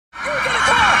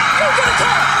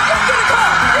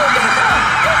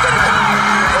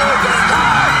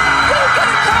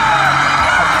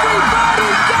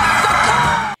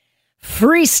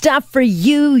Free stuff for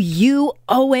you,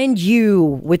 and you.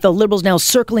 With the Liberals now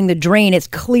circling the drain, it's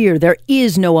clear there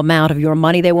is no amount of your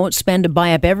money they won't spend to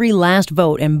buy up every last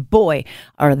vote. And boy,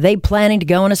 are they planning to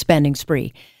go on a spending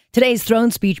spree. Today's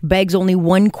throne speech begs only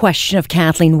one question of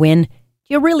Kathleen Wynne. Do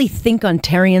you really think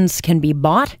Ontarians can be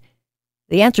bought?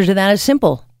 The answer to that is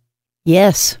simple.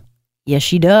 Yes. Yes,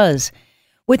 she does.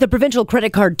 With the provincial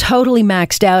credit card totally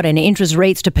maxed out and interest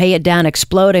rates to pay it down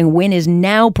exploding, Wynne is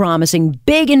now promising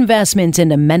big investments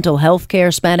into mental health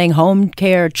care spending, home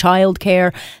care, child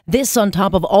care. This on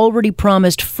top of already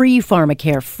promised free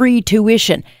pharmacare, free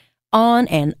tuition. On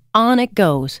and on it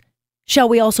goes. Shall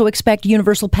we also expect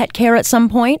universal pet care at some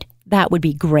point? That would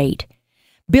be great.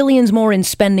 Billions more in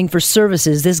spending for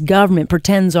services this government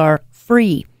pretends are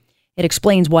free. It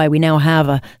explains why we now have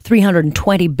a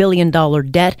 $320 billion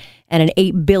debt and an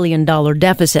 $8 billion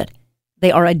deficit.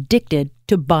 They are addicted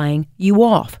to buying you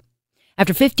off.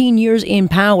 After 15 years in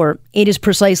power, it is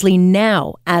precisely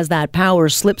now, as that power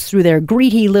slips through their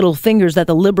greedy little fingers, that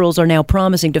the Liberals are now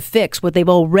promising to fix what they've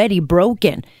already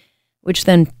broken. Which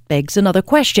then begs another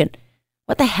question.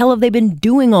 What the hell have they been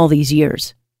doing all these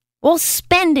years? Well,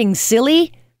 spending,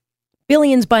 silly.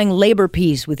 Billions buying labor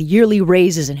peace with yearly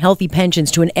raises and healthy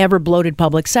pensions to an ever-bloated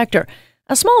public sector.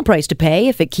 A small price to pay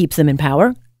if it keeps them in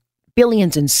power.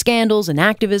 Billions in scandals and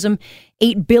activism.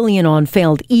 $8 billion on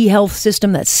failed e-health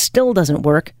system that still doesn't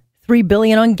work. $3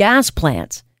 billion on gas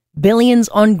plants. Billions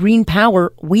on green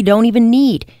power we don't even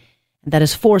need. And that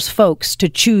has forced folks to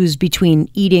choose between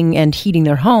eating and heating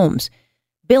their homes.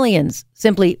 Billions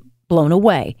simply blown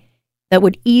away. That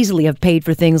would easily have paid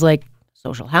for things like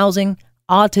social housing,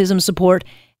 autism support,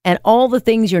 and all the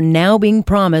things you're now being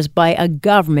promised by a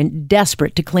government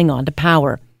desperate to cling on to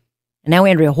power. And now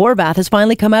Andrea Horwath has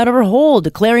finally come out of her hole,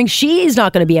 declaring she's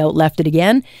not going to be outlefted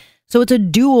again. So it's a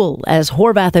duel as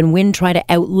Horwath and Wynne try to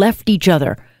outleft each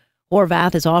other.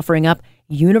 Horwath is offering up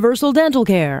universal dental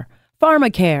care,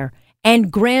 pharmacare,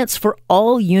 and grants for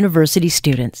all university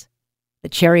students. The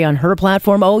cherry on her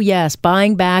platform, oh yes,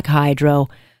 buying back Hydro.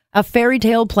 A fairy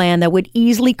tale plan that would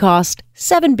easily cost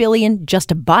 $7 billion just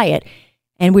to buy it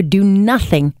and would do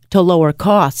nothing to lower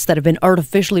costs that have been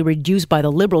artificially reduced by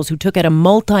the Liberals who took out a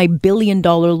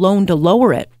multi-billion-dollar loan to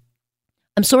lower it.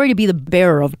 I'm sorry to be the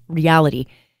bearer of reality.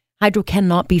 Hydro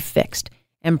cannot be fixed,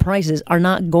 and prices are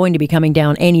not going to be coming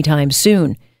down anytime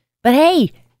soon. But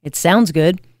hey, it sounds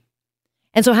good.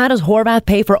 And so how does Horwath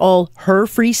pay for all her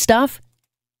free stuff?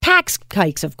 Tax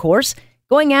hikes, of course,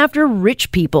 going after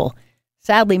rich people.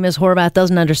 Sadly, Ms. Horwath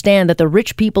doesn't understand that the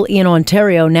rich people in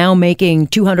Ontario now making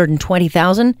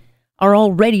 $220,000 are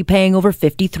already paying over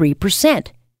 53%.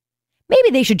 Maybe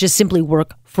they should just simply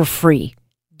work for free.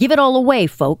 Give it all away,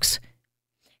 folks.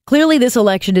 Clearly, this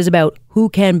election is about who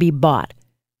can be bought.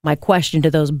 My question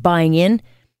to those buying in,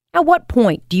 at what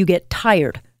point do you get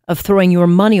tired of throwing your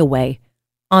money away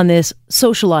on this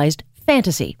socialized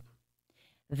fantasy?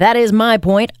 That is my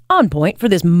point, on point, for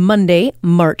this Monday,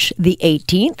 March the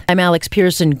 18th. I'm Alex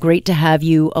Pearson. Great to have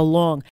you along.